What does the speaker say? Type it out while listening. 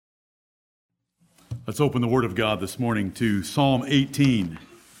Let's open the Word of God this morning to Psalm 18.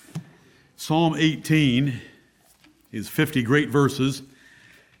 Psalm 18 is 50 great verses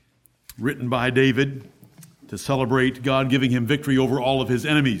written by David to celebrate God giving him victory over all of his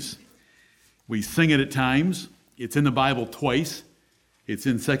enemies. We sing it at times. It's in the Bible twice. It's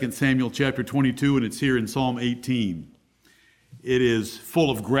in 2 Samuel chapter 22, and it's here in Psalm 18. It is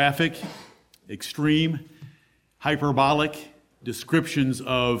full of graphic, extreme, hyperbolic descriptions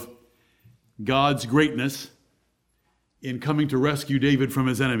of God's greatness in coming to rescue David from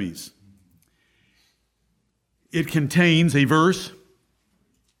his enemies. It contains a verse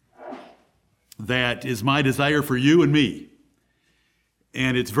that is my desire for you and me.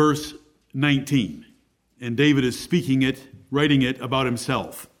 And it's verse 19. And David is speaking it, writing it about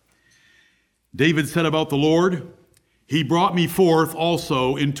himself. David said about the Lord, "He brought me forth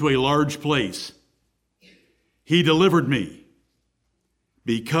also into a large place. He delivered me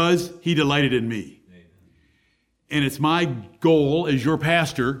because he delighted in me." Amen. And it's my goal as your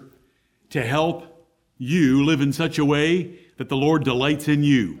pastor to help you live in such a way that the Lord delights in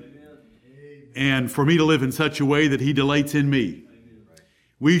you. Amen. And for me to live in such a way that he delights in me. Amen.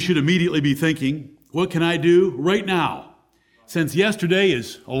 We should immediately be thinking, what can I do right now? Since yesterday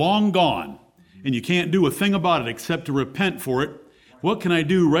is long gone and you can't do a thing about it except to repent for it, what can I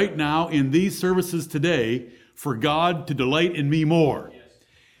do right now in these services today for God to delight in me more?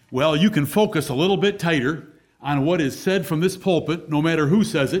 Well, you can focus a little bit tighter on what is said from this pulpit, no matter who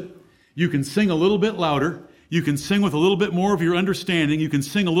says it. You can sing a little bit louder. You can sing with a little bit more of your understanding. You can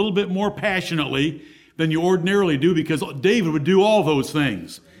sing a little bit more passionately than you ordinarily do, because David would do all those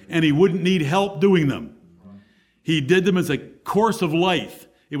things, and he wouldn't need help doing them. He did them as a course of life.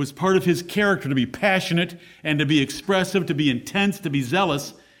 It was part of his character to be passionate and to be expressive, to be intense, to be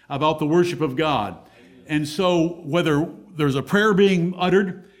zealous about the worship of God. And so whether there's a prayer being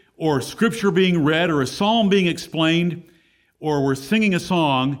uttered, or scripture being read, or a psalm being explained, or we're singing a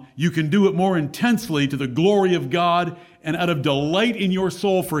song, you can do it more intensely to the glory of God and out of delight in your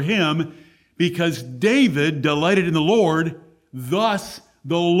soul for him, because David delighted in the Lord, thus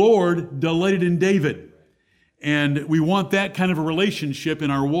the Lord delighted in David. And we want that kind of a relationship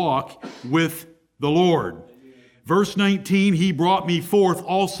in our walk with the Lord. Verse 19, he brought me forth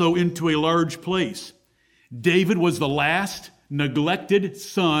also into a large place. David was the last neglected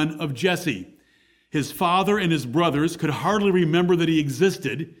son of Jesse. His father and his brothers could hardly remember that he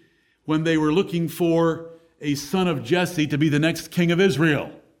existed when they were looking for a son of Jesse to be the next king of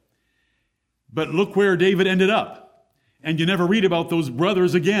Israel. But look where David ended up. And you never read about those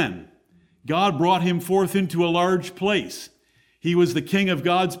brothers again. God brought him forth into a large place. He was the king of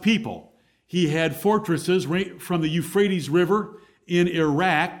God's people. He had fortresses right from the Euphrates River in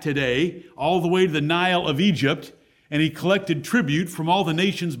Iraq today, all the way to the Nile of Egypt. And he collected tribute from all the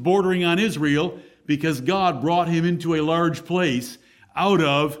nations bordering on Israel, because God brought him into a large place out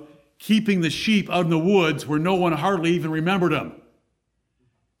of keeping the sheep out in the woods where no one hardly even remembered him.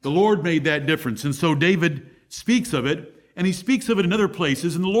 The Lord made that difference. And so David speaks of it, and he speaks of it in other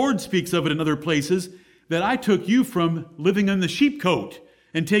places, and the Lord speaks of it in other places, that I took you from living in the sheepcote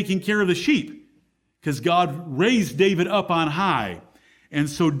and taking care of the sheep, because God raised David up on high. And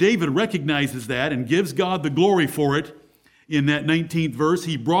so David recognizes that and gives God the glory for it in that 19th verse.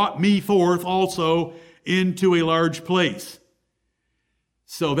 He brought me forth also into a large place.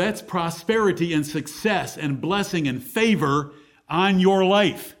 So that's prosperity and success and blessing and favor on your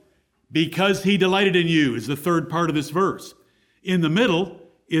life, because he delighted in you is the third part of this verse. In the middle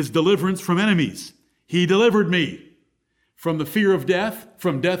is deliverance from enemies. He delivered me from the fear of death,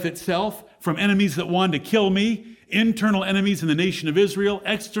 from death itself, from enemies that wanted to kill me, internal enemies in the nation of Israel,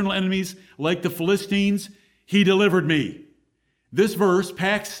 external enemies like the Philistines. He delivered me. This verse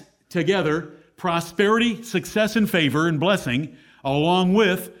packs together prosperity, success, and favor and blessing, along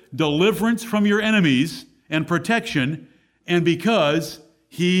with deliverance from your enemies and protection, and because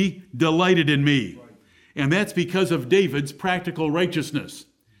he delighted in me. And that's because of David's practical righteousness.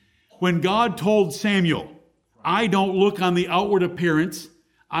 When God told Samuel, I don't look on the outward appearance,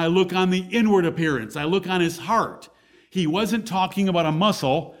 I look on the inward appearance. I look on his heart. He wasn't talking about a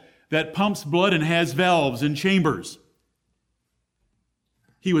muscle that pumps blood and has valves and chambers.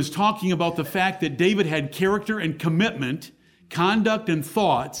 He was talking about the fact that David had character and commitment, conduct and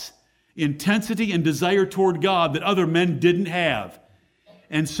thoughts, intensity and desire toward God that other men didn't have.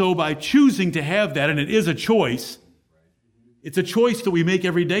 And so by choosing to have that, and it is a choice, it's a choice that we make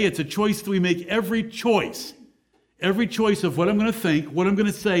every day. It's a choice that we make every choice. Every choice of what I'm going to think, what I'm going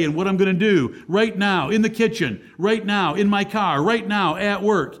to say, and what I'm going to do right now in the kitchen, right now in my car, right now at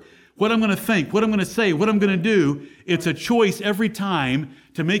work. What I'm going to think, what I'm going to say, what I'm going to do. It's a choice every time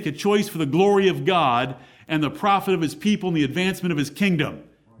to make a choice for the glory of God and the profit of his people and the advancement of his kingdom.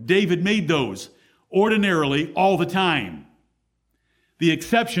 David made those ordinarily all the time. The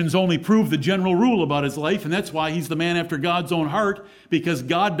exceptions only prove the general rule about his life, and that's why he's the man after God's own heart, because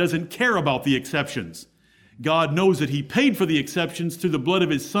God doesn't care about the exceptions. God knows that he paid for the exceptions through the blood of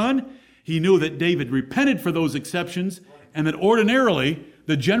his son. He knew that David repented for those exceptions, and that ordinarily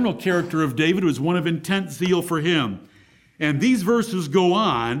the general character of David was one of intense zeal for him. And these verses go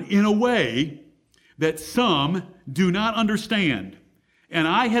on in a way that some do not understand. And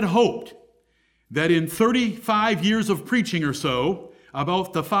I had hoped that in 35 years of preaching or so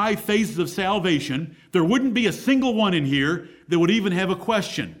about the 5 phases of salvation, there wouldn't be a single one in here that would even have a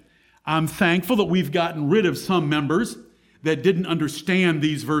question. I'm thankful that we've gotten rid of some members that didn't understand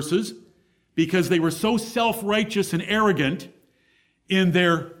these verses because they were so self-righteous and arrogant in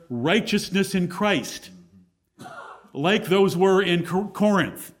their righteousness in Christ. Like those were in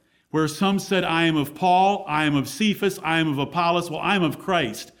Corinth, where some said, I am of Paul, I am of Cephas, I am of Apollos, well, I am of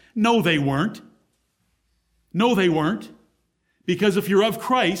Christ. No, they weren't. No, they weren't. Because if you're of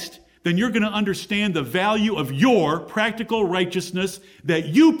Christ, then you're going to understand the value of your practical righteousness that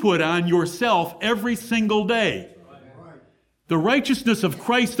you put on yourself every single day. The righteousness of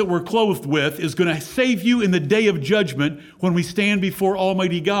Christ that we're clothed with is going to save you in the day of judgment when we stand before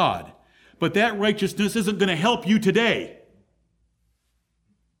Almighty God. But that righteousness isn't going to help you today.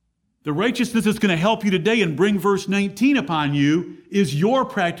 The righteousness that's going to help you today and bring verse 19 upon you is your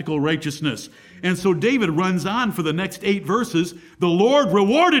practical righteousness. And so David runs on for the next 8 verses. The Lord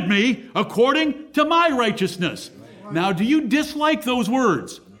rewarded me according to my righteousness. Now, do you dislike those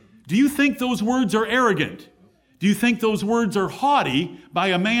words? Do you think those words are arrogant? Do you think those words are haughty by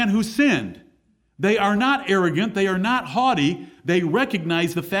a man who sinned? They are not arrogant. They are not haughty. They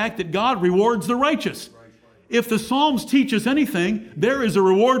recognize the fact that God rewards the righteous. If the Psalms teach us anything, there is a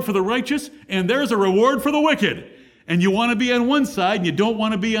reward for the righteous and there's a reward for the wicked. And you want to be on one side and you don't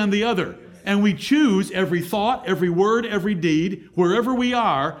want to be on the other. And we choose every thought, every word, every deed, wherever we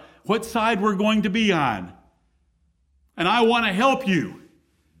are, what side we're going to be on. And I want to help you.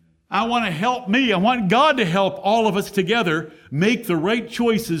 I want to help me. I want God to help all of us together make the right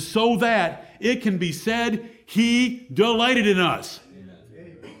choices so that it can be said, He delighted in us.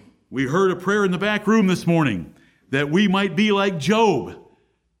 Amen. We heard a prayer in the back room this morning that we might be like Job,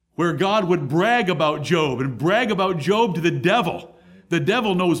 where God would brag about Job and brag about Job to the devil. The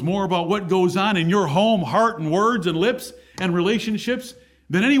devil knows more about what goes on in your home, heart, and words and lips and relationships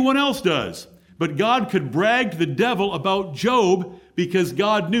than anyone else does. But God could brag to the devil about Job because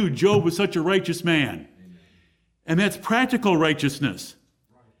God knew Job was such a righteous man. And that's practical righteousness.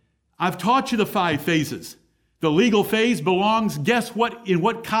 I've taught you the 5 phases. The legal phase belongs, guess what, in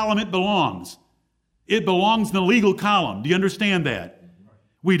what column it belongs? It belongs in the legal column. Do you understand that?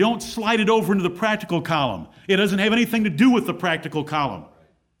 We don't slide it over into the practical column. It doesn't have anything to do with the practical column.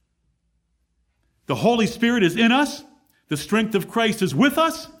 The Holy Spirit is in us. The strength of Christ is with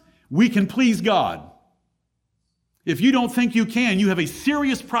us. We can please God. If you don't think you can, you have a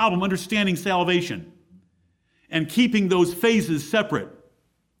serious problem understanding salvation and keeping those phases separate.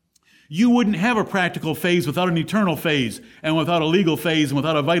 You wouldn't have a practical phase without an eternal phase and without a legal phase and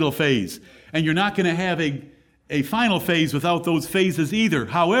without a vital phase. And you're not going to have a final phase without those phases either.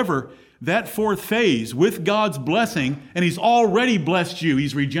 However, that 4th phase, with God's blessing, and He's already blessed you.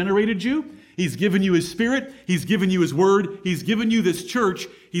 He's regenerated you. He's given you His Spirit. He's given you His Word. He's given you this church.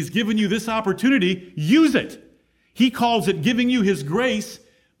 He's given you this opportunity. Use it. He calls it giving you His grace,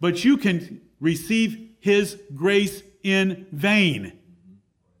 but you can receive His grace in vain.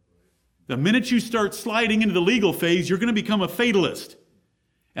 The minute you start sliding into the legal phase, you're going to become a fatalist.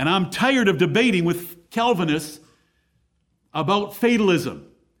 And I'm tired of debating with Calvinists about fatalism,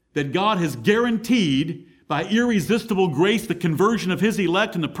 that God has guaranteed by irresistible grace the conversion of His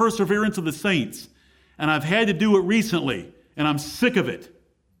elect and the perseverance of the saints. And I've had to do it recently, and I'm sick of it.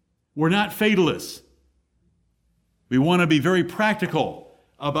 We're not fatalists. We want to be very practical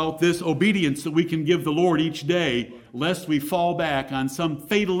about this obedience that we can give the Lord each day, lest we fall back on some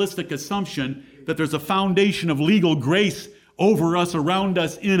fatalistic assumption that there's a foundation of legal grace over us, around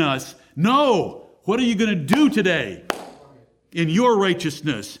us, in us. No! What are you going to do today in your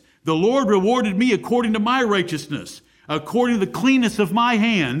righteousness? The Lord rewarded me according to my righteousness, according to the cleanness of my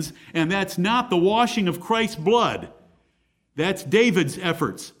hands, and that's not the washing of Christ's blood. That's David's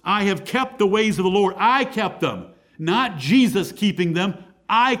efforts. I have kept the ways of the Lord. I kept them. Not Jesus keeping them.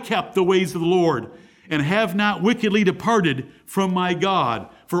 I kept the ways of the Lord and have not wickedly departed from my God.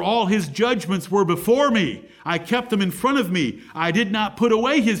 For all His judgments were before me. I kept them in front of me. I did not put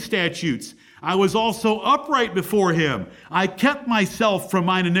away His statutes. I was also upright before him. I kept myself from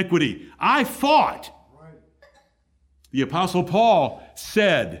mine iniquity. I fought. The Apostle Paul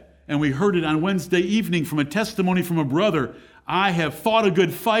said, and we heard it on Wednesday evening from a testimony from a brother, I have fought a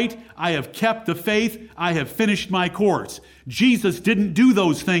good fight. I have kept the faith. I have finished my course. Jesus didn't do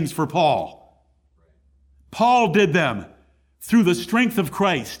those things for Paul. Paul did them through the strength of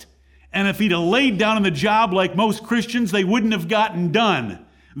Christ. And if he'd have laid down on the job like most Christians, they wouldn't have gotten done,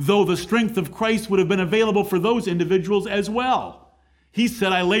 though the strength of Christ would have been available for those individuals as well. He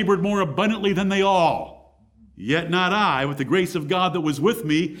said, I labored more abundantly than they all. Yet not I, with the grace of God that was with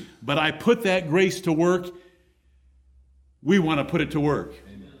me, but I put that grace to work. We want to put it to work.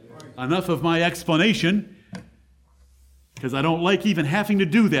 Amen. Enough of my explanation, because I don't like even having to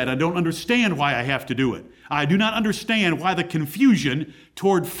do that. I don't understand why I have to do it. I do not understand why the confusion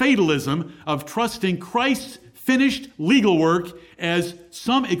toward fatalism of trusting Christ's finished legal work as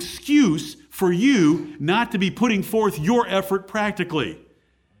some excuse for you not to be putting forth your effort practically.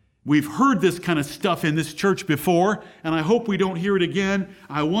 We've heard this kind of stuff in this church before, and I hope we don't hear it again.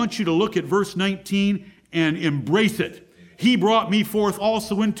 I want you to look at verse 19 and embrace it. He brought me forth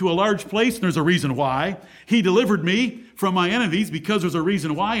also into a large place, and there's a reason why. He delivered me from my enemies because there's a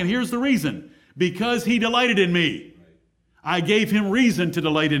reason why, and here's the reason. Because he delighted in me. I gave him reason to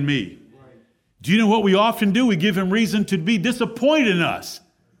delight in me. Do you know what we often do? We give him reason to be disappointed in us.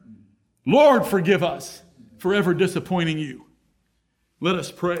 Lord, forgive us for ever disappointing you. Let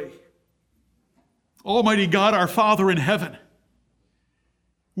us pray. Almighty God, our Father in heaven,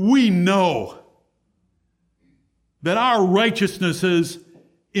 we know that our righteousnesses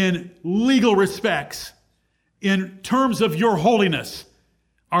in legal respects, in terms of your holiness,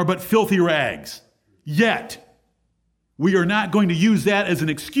 are but filthy rags. Yet, we are not going to use that as an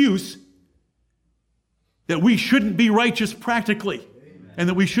excuse that we shouldn't be righteous practically, and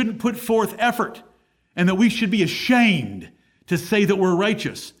that we shouldn't put forth effort, and that we should be ashamed to say that we're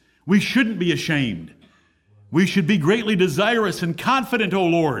righteous. We shouldn't be ashamed. We should be greatly desirous and confident, O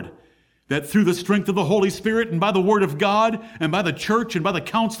Lord, that through the strength of the Holy Spirit and by the Word of God and by the church and by the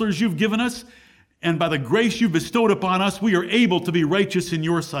counselors you've given us and by the grace you've bestowed upon us, we are able to be righteous in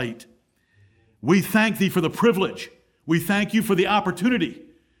your sight. We thank thee for the privilege. We thank you for the opportunity.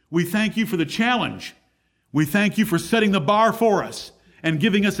 We thank you for the challenge. We thank you for setting the bar for us and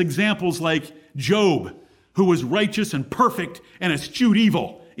giving us examples like Job, who was righteous and perfect and eschewed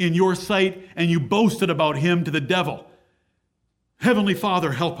evil in your sight, and you boasted about him to the devil. Heavenly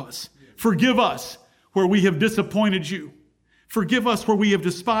Father, help us. Forgive us where we have disappointed you. Forgive us where we have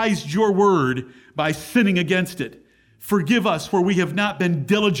despised your word by sinning against it. Forgive us where we have not been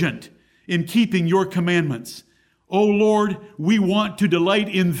diligent in keeping your commandments. O Lord, we want to delight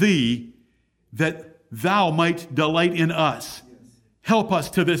in thee that thou might delight in us. Help us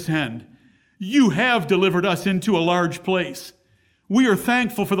to this end. You have delivered us into a large place. We are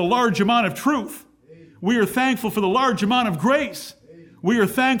thankful for the large amount of truth. We are thankful for the large amount of grace. We are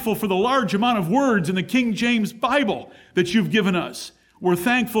thankful for the large amount of words in the King James Bible that you've given us. We're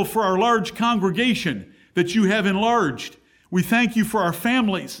thankful for our large congregation that you have enlarged. We thank you for our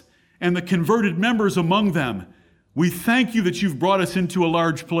families and the converted members among them. We thank you that you've brought us into a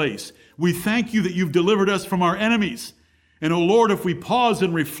large place. We thank you that you've delivered us from our enemies. And, O Lord, if we pause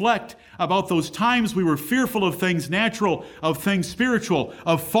and reflect about those times we were fearful of things natural, of things spiritual,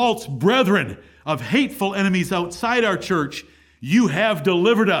 of false brethren, of hateful enemies outside our church, you have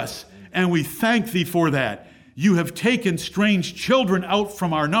delivered us, and we thank thee for that. You have taken strange children out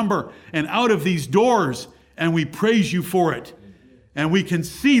from our number and out of these doors, and we praise you for it. And we can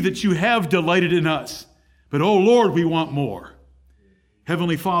see that you have delighted in us. But, oh Lord, we want more.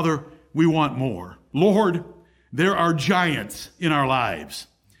 Heavenly Father, we want more. Lord, there are giants in our lives,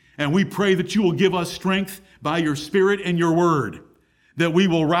 and we pray that you will give us strength by your Spirit and your word, that we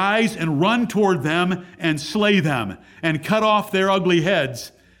will rise and run toward them and slay them and cut off their ugly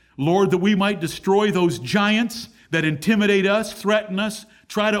heads. Lord, that we might destroy those giants that intimidate us, threaten us,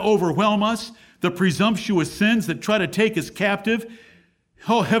 try to overwhelm us, the presumptuous sins that try to take us captive.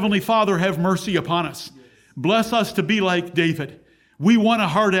 Oh, Heavenly Father, have mercy upon us. Bless us to be like David. We want a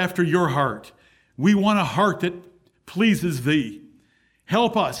heart after your heart. We want a heart that pleases thee.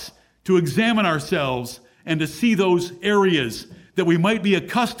 Help us to examine ourselves and to see those areas that we might be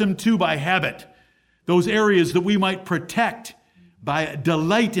accustomed to by habit, those areas that we might protect by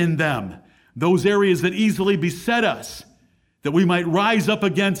delight in them, those areas that easily beset us, that we might rise up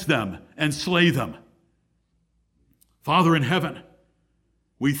against them and slay them. Father in heaven,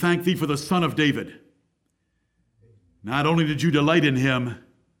 we thank thee for the Son of David. Not only did you delight in him,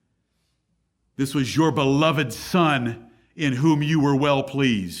 this was your beloved Son in whom you were well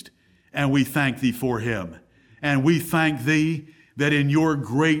pleased. and we thank thee for him. And we thank thee that in your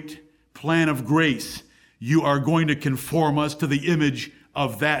great plan of grace, you are going to conform us to the image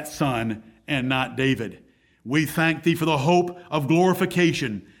of that Son and not David. We thank thee for the hope of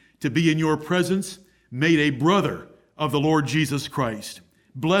glorification, to be in your presence, made a brother of the Lord Jesus Christ.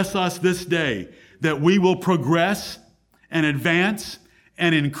 Bless us this day that we will progress and advance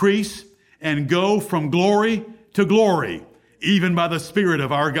and increase and go from glory to glory, even by the Spirit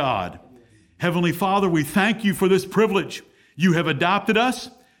of our God. Heavenly Father, we thank you for this privilege. You have adopted us,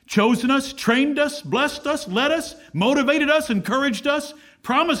 chosen us, trained us, blessed us, led us, motivated us, encouraged us,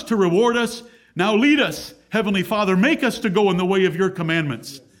 promised to reward us. Now lead us, Heavenly Father. Make us to go in the way of your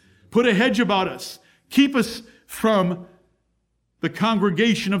commandments. Put a hedge about us. Keep us from the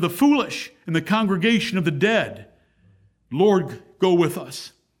congregation of the foolish and the congregation of the dead. Lord, go with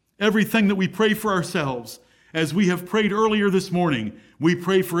us. Everything that we pray for ourselves, as we have prayed earlier this morning, we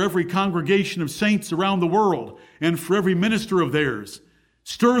pray for every congregation of saints around the world and for every minister of theirs.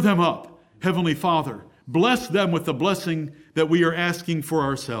 Stir them up, Heavenly Father. Bless them with the blessing that we are asking for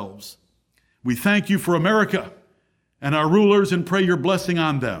ourselves. We thank you for America and our rulers and pray your blessing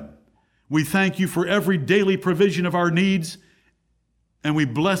on them. We thank you for every daily provision of our needs, and we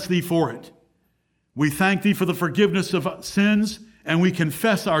bless thee for it. We thank thee for the forgiveness of sins, and we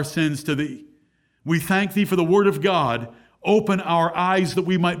confess our sins to thee. We thank thee for the word of God. Open our eyes that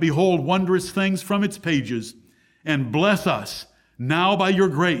we might behold wondrous things from its pages, and bless us now by your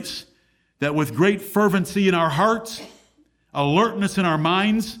grace, that with great fervency in our hearts, alertness in our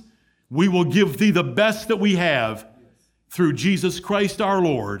minds, we will give thee the best that we have through Jesus Christ our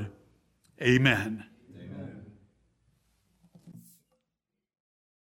Lord. Amen.